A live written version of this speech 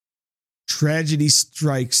tragedy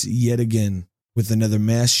strikes yet again with another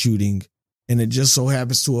mass shooting, and it just so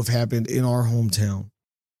happens to have happened in our hometown.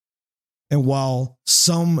 And while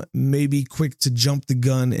some may be quick to jump the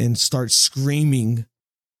gun and start screaming,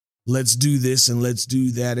 let's do this and let's do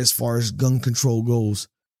that as far as gun control goes,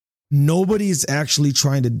 nobody is actually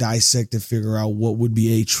trying to dissect and figure out what would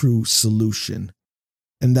be a true solution.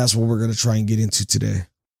 And that's what we're going to try and get into today.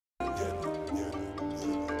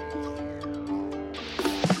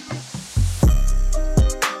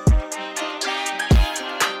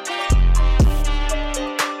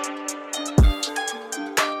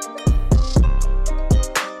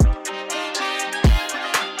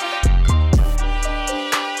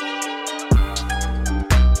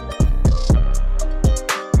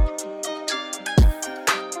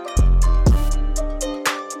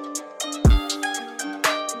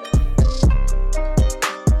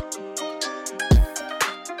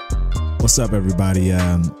 What's up, everybody?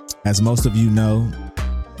 As most of you know,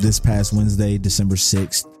 this past Wednesday, December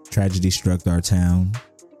 6th, tragedy struck our town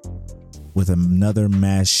with another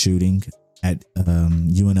mass shooting at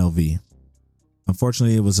UNLV.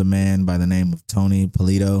 Unfortunately, it was a man by the name of Control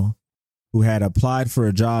Pt.1 who had applied for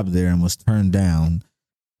a job there and was turned down.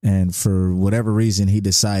 And for whatever reason, he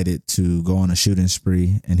decided to go on a shooting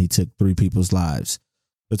spree, and he took 3 people's lives.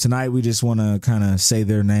 So tonight, we just want to kind of say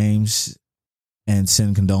their names and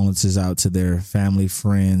send condolences out to their family,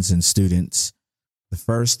 friends, and students. The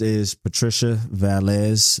first is Patricia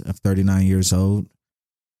Valles, of 39 years old.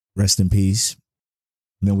 Rest in peace.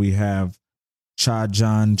 And then we have Cha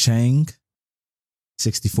John Chang,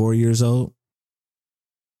 64 years old.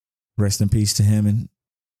 Rest in peace to him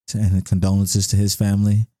and condolences to his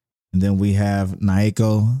family. And then we have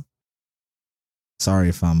Naeko. Sorry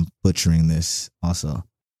if I'm butchering this also.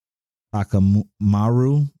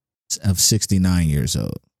 Takamaru, of 69 years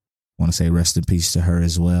old. I want to say rest in peace to her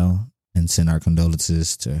as well and send our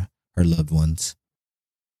condolences to her loved ones.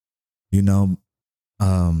 You know,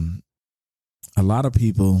 a lot of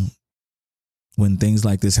people, when things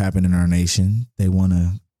like this happen in our nation, they want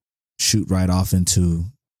to shoot right off into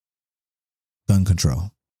gun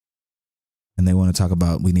control. And they want to talk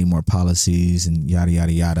about we need more policies and yada,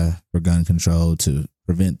 yada, yada for gun control to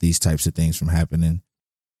prevent these types of things from happening.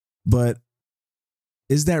 But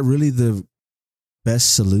is that really the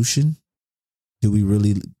best solution? Do we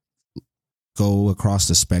really go across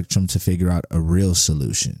the spectrum to figure out a real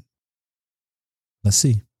solution? Let's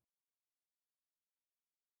see.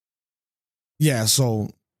 Yeah, so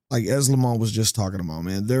like as Lamont was just talking about,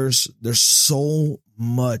 man, there's so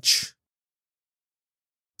much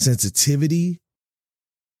sensitivity.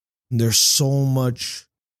 There's so much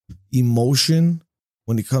emotion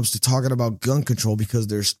when it comes to talking about gun control because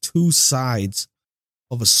there's 2 sides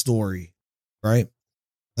of a story, right?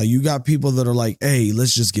 Like you got people that are like, hey,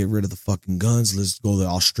 let's just get rid of the fucking guns. Let's go the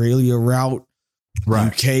Australia route,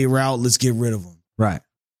 right? UK route. Let's get rid of them. Right.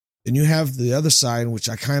 Then you have the other side, which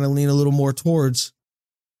I kind of lean a little more towards.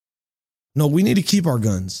 No, we need to keep our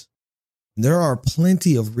guns. There are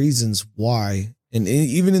plenty of reasons why. And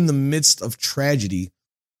even in the midst of tragedy,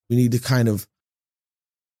 we need to kind of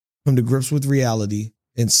come to grips with reality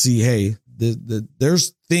and see, hey,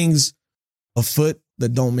 there's things afoot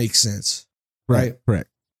that don't make sense. Right. Correct.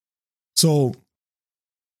 So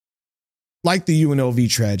like the UNLV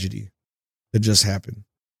tragedy that just happened,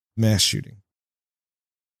 mass shooting.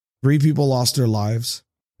 3 people lost their lives.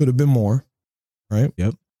 Could have been more. Right.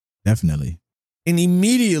 Yep. Definitely. And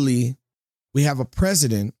immediately we have a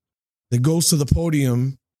president that goes to the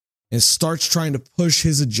podium and starts trying to push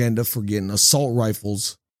his agenda for getting assault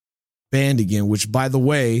rifles banned again, which, by the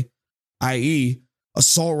way, i.e.,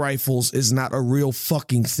 assault rifles is not a real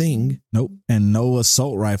fucking thing. Nope. And no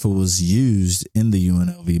assault rifle was used in the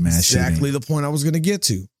UNLV mass shooting. Exactly the point I was going to get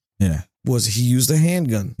to. Yeah. Was he used a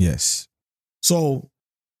handgun. Yes. So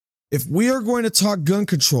if we are going to talk gun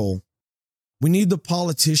control, we need the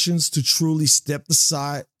politicians to truly step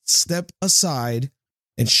aside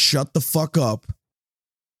and shut the fuck up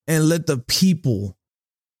and let the people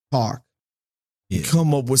talk and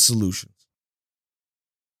come up with solutions.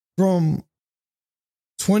 From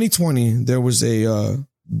 2020, there was a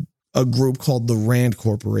group called the Rand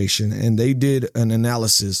Corporation, and they did an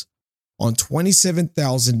analysis on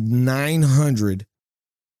 27,900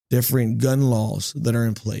 different gun laws that are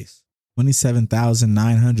in place.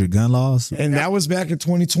 27,900 gun laws? And that was back in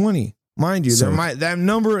 2020. Mind you, that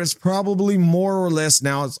number is probably more or less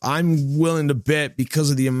now. I'm willing to bet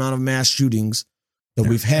because of the amount of mass shootings that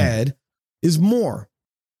we've had is more.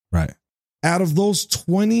 Right. Out of those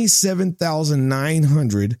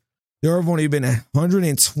 27,900, there have only been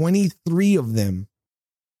 123 of them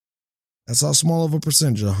That's how small of a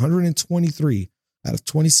percentage, 123 out of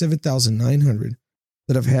 27,900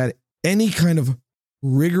 that have had any kind of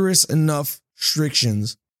rigorous enough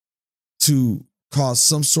restrictions to cause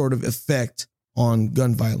some sort of effect on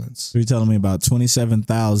gun violence. So you're telling me about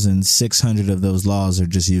 27,600 of those laws are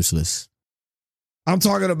just useless? I'm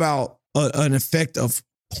talking about an effect of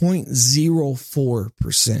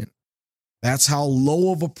 0.04%. That's how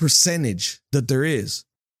low of a percentage that there is.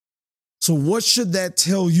 So what should that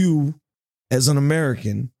tell you as an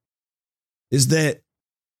American is that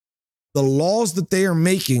the laws that they are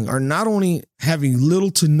making are not only having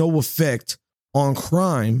little to no effect on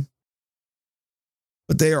crime,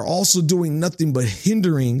 but they are also doing nothing but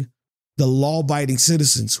hindering the law-abiding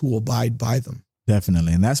citizens who abide by them.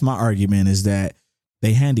 Definitely. And that's my argument, is that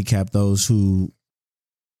they handicap those who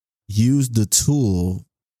use the tool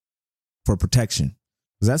for protection.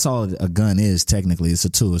 Because that's all a gun is, technically. It's a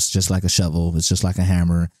tool. It's just like a shovel. It's just like a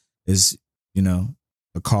hammer. It's,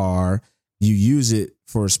 a car. You use it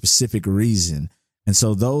for a specific reason. And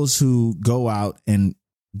so those who go out and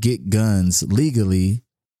get guns legally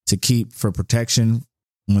to keep for protection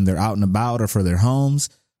when they're out and about or for their homes,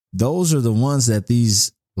 those are the ones that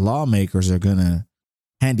these lawmakers are going to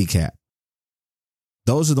handicap.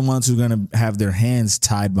 Those are the ones who are going to have their hands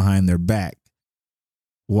tied behind their back,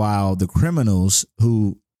 while the criminals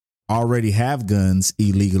who already have guns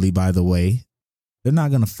illegally, by the way, they're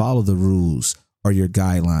not going to follow the rules or your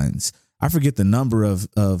guidelines. I forget the number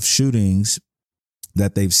of shootings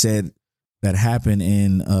that they've said that happen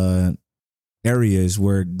in areas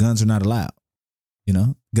where guns are not allowed.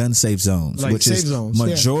 Gun safe zones, Like which safe is zones,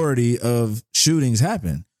 majority of shootings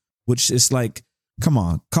happen, which is like, come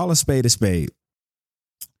on, call a spade a spade.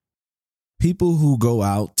 People who go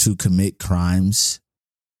out to commit crimes,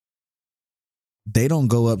 they don't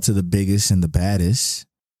go up to the biggest and the baddest.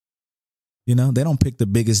 They don't pick the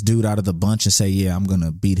biggest dude out of the bunch and say, yeah, I'm going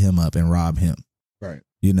to beat him up and rob him. Right.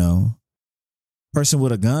 Person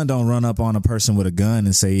with a gun don't run up on a person with a gun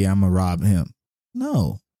and say, yeah, I'm going to rob him.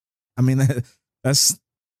 No. I mean, that's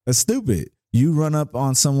stupid. You run up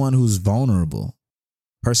on someone who's vulnerable,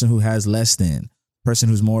 person who has less than, person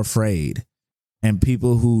who's more afraid, and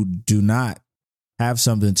people who do not have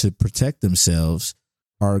something to protect themselves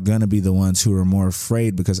are going to be the ones who are more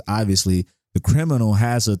afraid, because obviously the criminal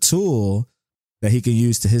has a tool that he can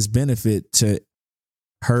use to his benefit to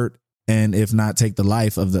hurt and, if not, take the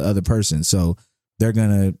life of the other person. So they're going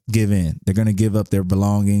to give in. They're going to give up their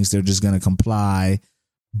belongings. They're just going to comply.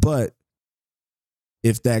 But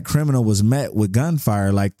if that criminal was met with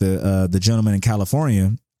gunfire, like the gentleman in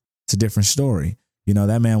California, it's a different story.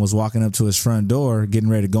 That man was walking up to his front door, getting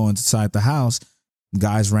ready to go inside the house.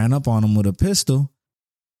 Guys ran up on him with a pistol.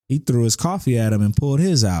 He threw his coffee at him and pulled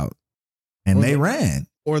his out, and they ran.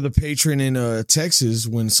 Or the patron in Texas,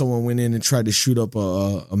 when someone went in and tried to shoot up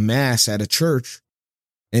a mass at a church,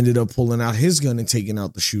 ended up pulling out his gun and taking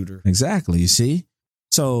out the shooter. Exactly. You see?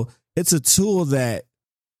 So it's a tool that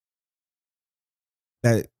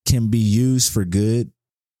can be used for good,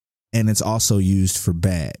 and it's also used for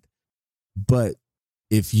bad. But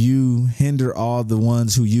if you hinder all the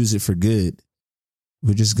ones who use it for good,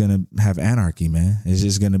 we're just going to have anarchy, man. It's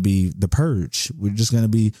just going to be the purge. We're just going to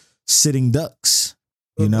be sitting ducks,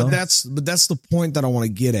 But that's the point that I want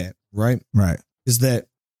to get at, right? Right. Is that,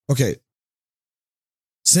 okay,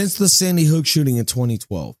 since the Sandy Hook shooting in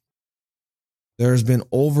 2012, there's been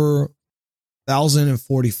over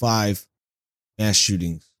 1,045 mass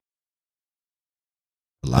shootings.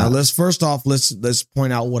 Now, let's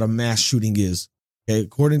point out what a mass shooting is. Okay,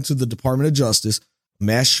 according to the Department of Justice,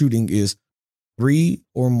 mass shooting is 3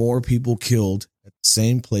 or more people killed at the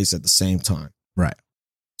same place at the same time. Right.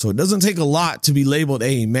 So it doesn't take a lot to be labeled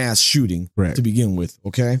a mass shooting to begin with.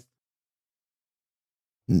 Okay.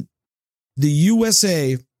 The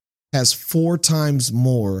USA has 4 times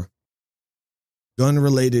more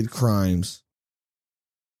gun-related crimes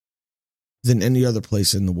than any other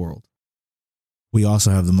place in the world. We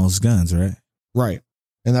also have the most guns, right? Right.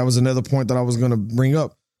 And that was another point that I was going to bring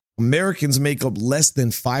up. Americans make up less than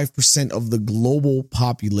 5% of the global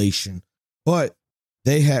population, but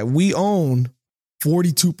we own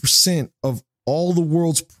 42% of all the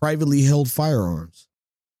world's privately held firearms.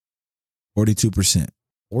 42%.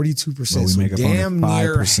 42%. Well, we make up damn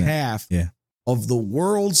near 5%. half of the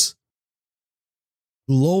world's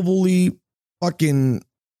globally fucking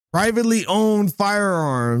privately owned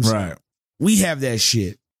firearms. Right. We have that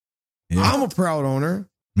shit. Yeah. I'm a proud owner.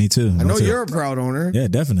 Me too. I know you're a proud owner. Yeah,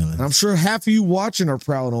 definitely. And I'm sure half of you watching are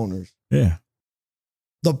proud owners. Yeah.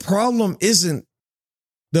 The problem isn't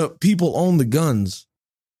the people own the guns.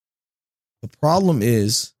 The problem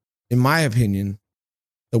is, in my opinion,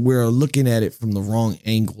 that we're looking at it from the wrong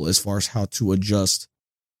angle as far as how to adjust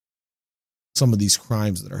some of these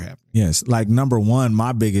crimes that are happening. Yes. Like, number one,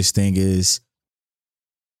 my biggest thing is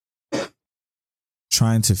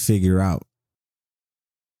trying to figure out,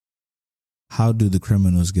 how do the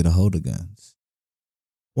criminals get a hold of guns?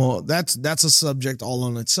 Well, that's a subject all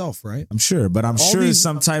on itself, right? I'm sure, but I'm sure it's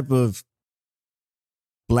some type of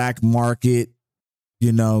black market,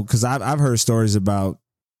 because I've heard stories about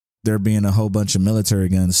there being a whole bunch of military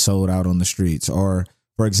guns sold out on the streets. Or,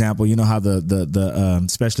 for example, you know how the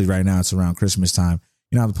especially right now, it's around Christmas time.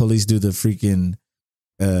 You know how the police do the freaking,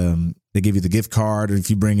 they give you the gift card if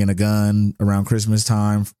you bring in a gun around Christmas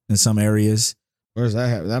time in some areas. Where does that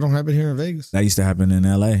happen? That don't happen here in Vegas. That used to happen in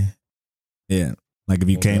LA. Yeah. Like if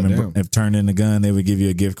you came and if turned in a gun, they would give you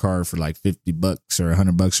a gift card for like $50 or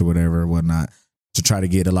 $100 or whatever or whatnot to try to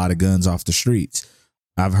get a lot of guns off the streets.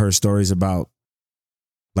 I've heard stories about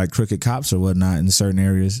like crooked cops or whatnot in certain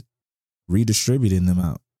areas redistributing them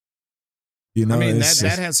out. I mean,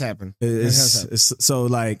 that has happened. So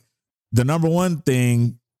like the number one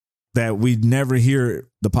thing that we never hear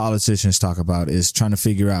the politicians talk about is trying to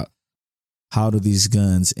figure out, how do these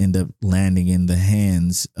guns end up landing in the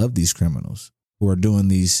hands of these criminals who are doing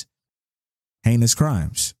these heinous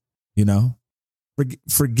crimes?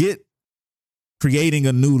 Forget creating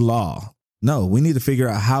a new law. No, we need to figure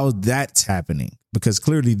out how that's happening, because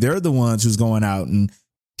clearly they're the ones who's going out and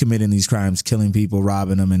committing these crimes, killing people,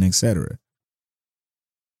 robbing them, and etc.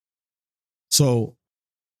 So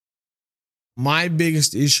my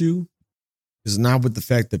biggest issue is not with the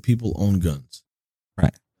fact that people own guns.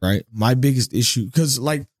 Right. My biggest issue, because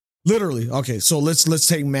like literally, okay, so let's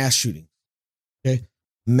take mass shooting. Okay.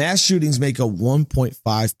 Mass shootings make up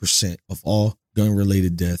 1.5% of all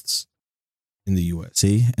gun-related deaths in the U.S.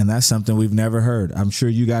 See, and that's something we've never heard. I'm sure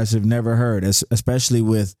you guys have never heard, especially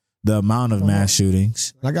with the amount of mass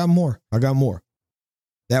shootings. I got more. That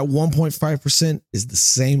 1.5% is the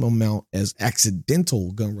same amount as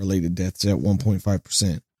accidental gun-related deaths at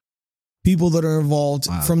 1.5%. People that are involved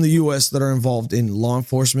from the U.S. that are involved in law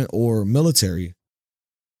enforcement or military,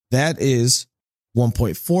 that is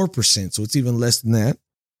 1.4%. So it's even less than that.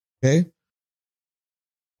 Okay.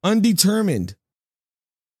 Undetermined,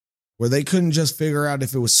 where they couldn't just figure out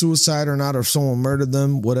if it was suicide or not, or if someone murdered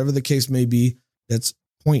them, whatever the case may be, that's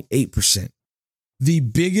 0.8%. The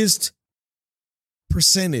biggest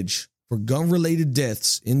percentage for gun-related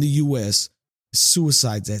deaths in the U.S. is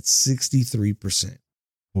suicides at 63%.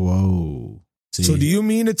 Whoa. See. So do you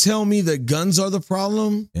mean to tell me that guns are the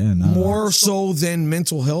problem? Yeah, no. More so than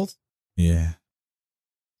mental health? Yeah.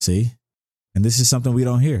 See? And this is something we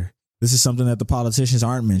don't hear. This is something that the politicians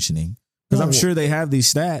aren't mentioning. Because I'm sure they have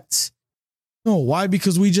these stats. No, why?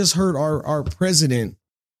 Because we just heard our president,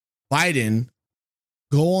 Biden,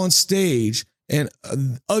 go on stage and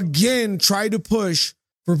again try to push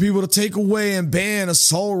for people to take away and ban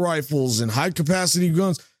assault rifles and high-capacity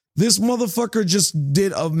guns. This motherfucker just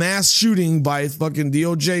did a mass shooting by fucking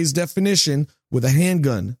DOJ's definition with a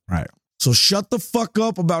handgun. Right. So shut the fuck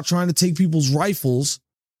up about trying to take people's rifles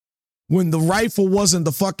when the rifle wasn't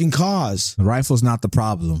the fucking cause. The rifle's not the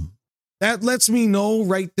problem. That lets me know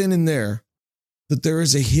right then and there that there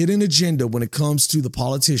is a hidden agenda when it comes to the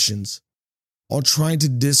politicians on trying to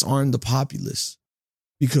disarm the populace.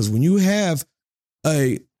 Because when you have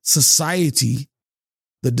a society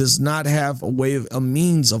that does not have a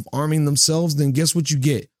means of arming themselves, then guess what you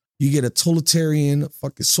get? You get a totalitarian,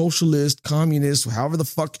 fucking socialist, communist, however the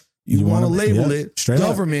fuck you want to label it,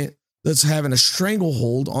 government that's having a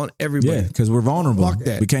stranglehold on everybody. Yeah, because we're vulnerable. Fuck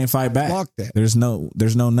that. We can't fight back. Fuck that. There's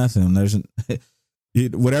no nothing.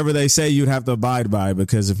 Whatever they say, you'd have to abide by,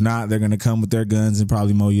 because if not, they're going to come with their guns and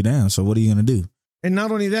probably mow you down. So what are you going to do? And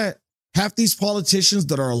not only that, half these politicians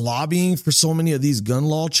that are lobbying for so many of these gun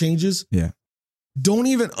law changes, don't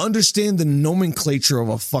even understand the nomenclature of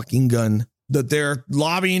a fucking gun that they're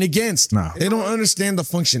lobbying against. No. They don't understand the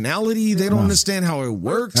functionality. They don't understand how it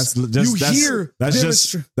works.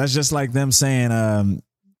 That's just like them saying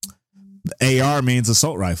AR means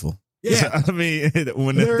assault rifle. Yeah. I mean, that's not what it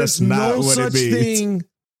means. There's no such thing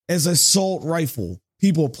as assault rifle.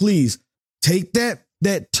 People, please take that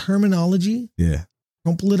terminology,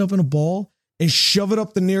 crumple it up in a ball, and shove it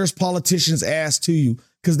up the nearest politician's ass to you.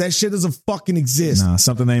 Because that shit doesn't fucking exist. No,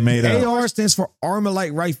 something they made up. AR stands for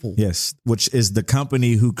Armalite Rifle. Yes, which is the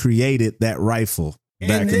company who created that rifle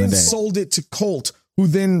back in the day. And then sold it to Colt, who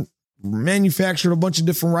then manufactured a bunch of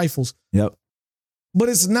different rifles. Yep. But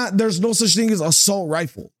it's not, there's no such thing as assault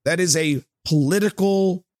rifle. That is a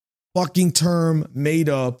political fucking term made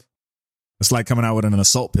up. It's like coming out with an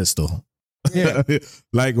assault pistol. Yeah.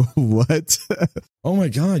 Like, what? Oh my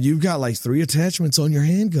God, you've got like 3 attachments on your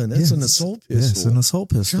handgun. That's an assault pistol. Yes, an assault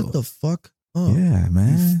pistol. Shut the fuck up. Yeah,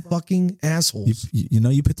 man. You fucking assholes.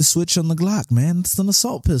 You put the switch on the Glock, man. It's an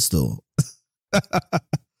assault pistol.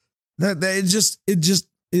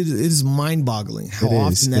 It is mind boggling how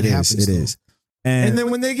often that happens. It is. And then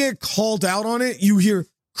when they get called out on it, you hear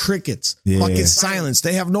crickets, fucking silence.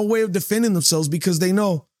 They have no way of defending themselves because they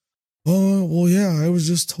know, oh, well, yeah, I was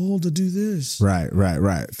just told to do this. Right.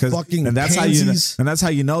 Fucking and that's pansies. how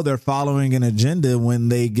you know they're following an agenda when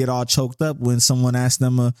they get all choked up when someone asks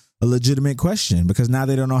them a legitimate question, because now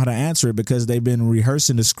they don't know how to answer it because they've been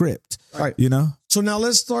rehearsing the script. Right. You know? So now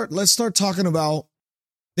let's start talking about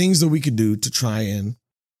things that we could do to try and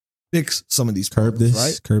fix some of these problems,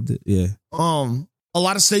 right? Curb it. Yeah. A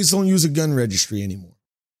lot of states don't use a gun registry anymore.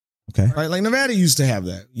 Okay. Right? Like Nevada used to have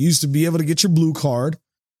that. You used to be able to get your blue card,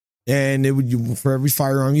 and for every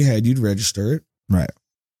firearm you had, you'd register it. Right.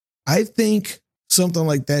 I think something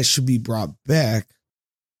like that should be brought back,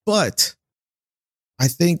 but I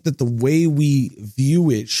think that the way we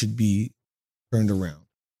view it should be turned around.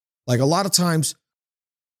 Like a lot of times,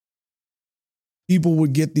 people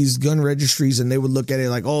would get these gun registries and they would look at it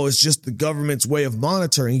like, oh, it's just the government's way of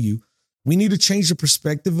monitoring you. We need to change the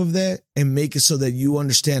perspective of that and make it so that you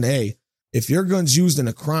understand, hey, if your gun's used in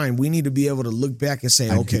a crime, we need to be able to look back and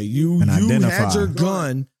say, okay, you had your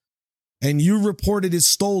gun and you reported it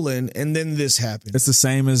stolen and then this happened. It's the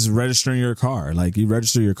same as registering your car. Like you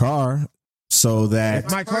register your car so that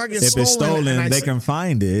if my car gets if it's stolen, they can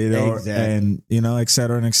find it and et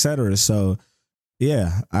cetera and et cetera. So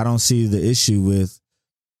yeah, I don't see the issue with,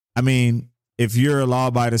 I mean, if you're a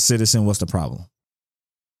law-abiding citizen, what's the problem?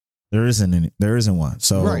 There isn't one.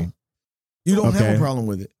 So right. You don't have a problem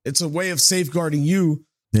with it. It's a way of safeguarding you.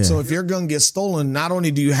 Yeah. So if your gun gets stolen, not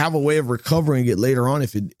only do you have a way of recovering it later on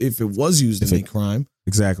if it was used in a crime.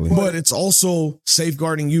 Exactly. But it's also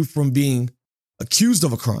safeguarding you from being accused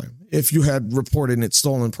of a crime if you had reported it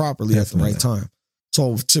stolen properly at the right time.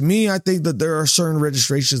 So to me, I think that there are certain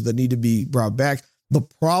registrations that need to be brought back. The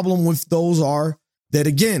problem with those are that,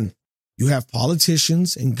 again, you have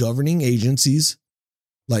politicians and governing agencies,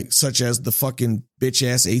 like such as the fucking bitch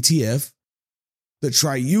ass ATF, that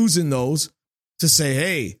try using those to say,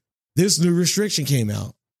 hey, this new restriction came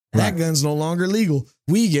out. That gun's no longer legal.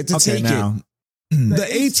 We get to take it. The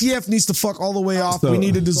ATF needs to fuck all the way off. We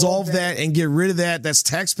need to dissolve that and get rid of that. That's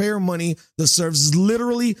taxpayer money that serves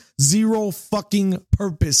literally zero fucking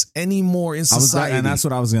purpose anymore in society. And that's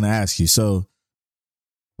what I was going to ask you. So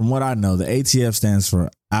from what I know, the ATF stands for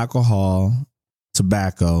alcohol,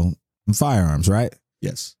 tobacco, and firearms, right?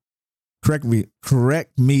 Yes. Correct me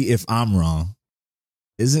if I'm wrong.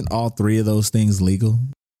 Isn't all 3 of those things legal?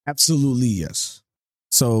 Absolutely, yes.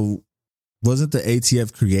 So wasn't the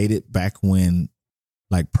ATF created back when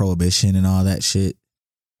like prohibition and all that shit?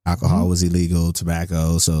 Alcohol was illegal,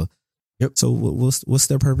 tobacco. So, So what's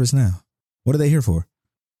their purpose now? What are they here for?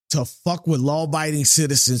 To fuck with law-abiding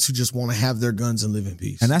citizens who just want to have their guns and live in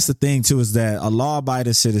peace. And that's the thing too, is that a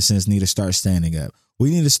law-abiding citizens need to start standing up.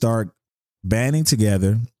 We need to start banding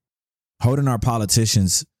together, holding our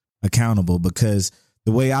politicians accountable, because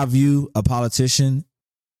the way I view a politician,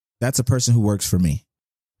 that's a person who works for me,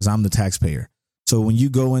 because I'm the taxpayer. So when you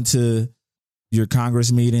go into your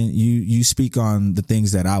Congress meeting, you speak on the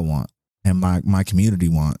things that I want and my community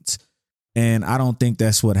wants. And I don't think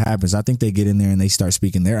that's what happens. I think they get in there and they start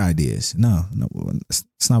speaking their ideas. No,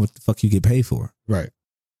 it's not what the fuck you get paid for. Right.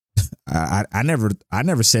 I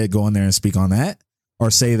never said go in there and speak on that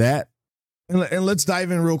or say that. And let's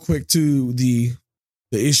dive in real quick to the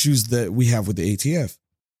issues that we have with the ATF.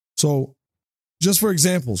 So just for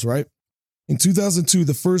examples, right? In 2002,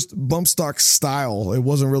 the first bump stock style, it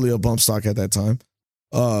wasn't really a bump stock at that time,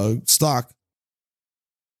 stock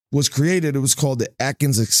was created. It was called the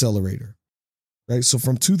Atkins Accelerator, right? So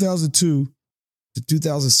from 2002 to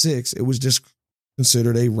 2006, it was just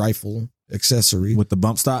considered a rifle accessory. With the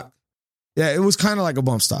bump stock? Yeah, it was kind of like a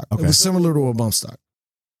bump stock. Okay. It was similar to a bump stock.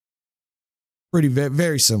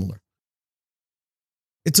 Very similar.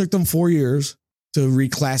 It took them 4 years to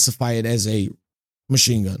reclassify it as a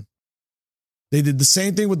machine gun. They did the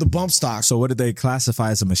same thing with the bump stock. So what did they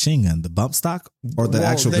classify as a machine gun? The bump stock or the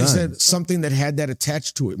actual gun? They said something that had that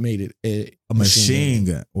attached to it made it a machine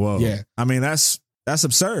gun. Whoa. Yeah. I mean, that's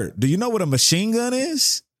absurd. Do you know what a machine gun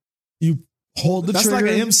is? You hold the trigger. That's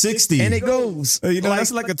like an M60. And it goes.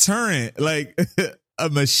 That's like a turret. Like a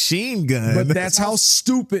machine gun. But that's how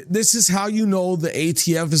stupid. This is how you know the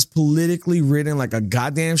ATF is politically ridden like a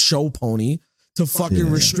goddamn show pony to fucking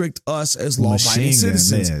restrict us as law-abiding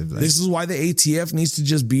citizens. This is why the ATF needs to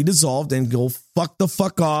just be dissolved and go fuck the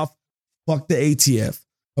fuck off. Fuck the ATF.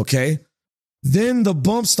 Okay. Then the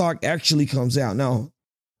bump stock actually comes out. Now,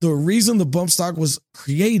 the reason the bump stock was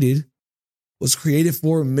created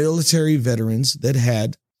for military veterans that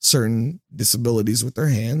had certain disabilities with their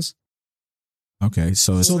hands. Okay,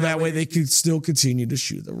 so that way they could still continue to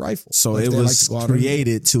shoot the rifle. So it was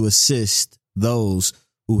created to assist those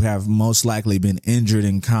who have most likely been injured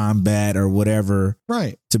in combat or whatever,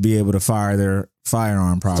 right? To be able to fire their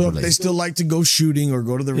firearm properly. So if they still like to go shooting or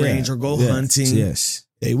go to the range or go hunting, yes,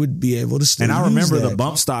 they would be able to still. And I remember the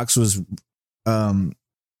bump stocks was,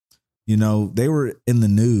 they were in the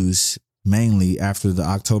news mainly after the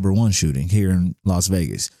October 1 shooting here in Las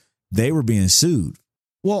Vegas. They were being sued.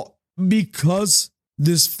 Well, because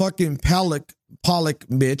this fucking Pollock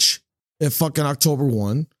bitch at fucking October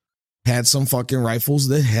 1 had some fucking rifles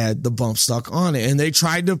that had the bump stock on it. And they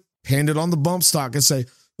tried to pin it on the bump stock and say,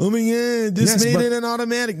 oh my God, this made it an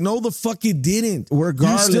automatic. No, the fuck it didn't.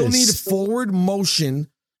 Regardless. You still need a forward motion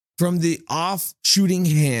from the off shooting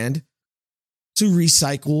hand to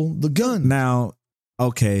recycle the gun. Now,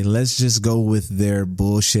 okay, let's just go with their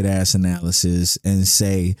bullshit ass analysis and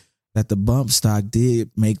say that the bump stock did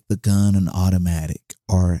make the gun an automatic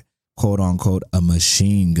or quote unquote a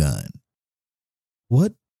machine gun.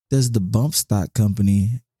 What does the bump stock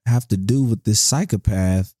company have to do with this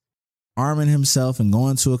psychopath arming himself and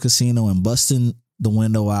going to a casino and busting the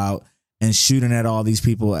window out and shooting at all these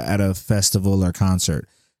people at a festival or concert?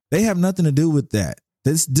 They have nothing to do with that.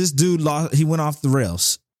 This dude he went off the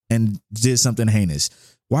rails and did something heinous.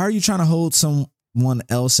 Why are you trying to hold someone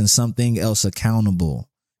else and something else accountable?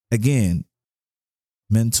 Again,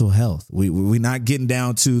 mental health. We're not getting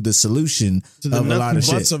down to the solution of a lot of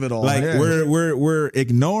shit. Of it all. Like we're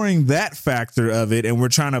ignoring that factor of it, and we're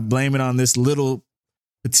trying to blame it on this little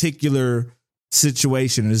particular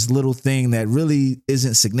situation, this little thing that really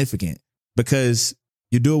isn't significant. Because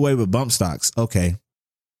you do away with bump stocks, okay.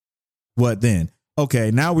 What then?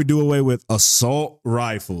 Okay, now we do away with assault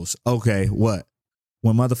rifles. Okay, what?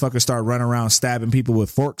 When motherfuckers start running around stabbing people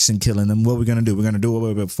with forks and killing them, what are we going to do? We're going to do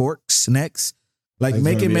away with forks next? Like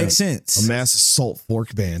make it make sense. A mass assault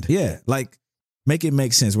fork band. Yeah, like make it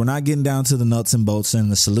make sense. We're not getting down to the nuts and bolts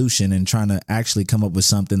and the solution and trying to actually come up with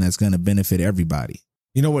something that's going to benefit everybody.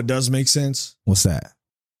 You know what does make sense? What's that?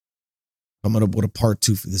 Coming up with a part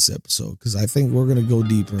 2 for this episode because I think we're going to go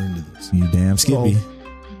deeper into this. You damn Skippy. So,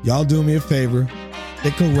 y'all do me a favor.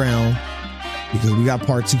 Stick around because we got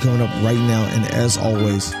part 2 coming up right now. And as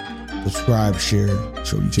always, subscribe, share,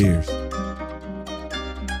 show you cheers.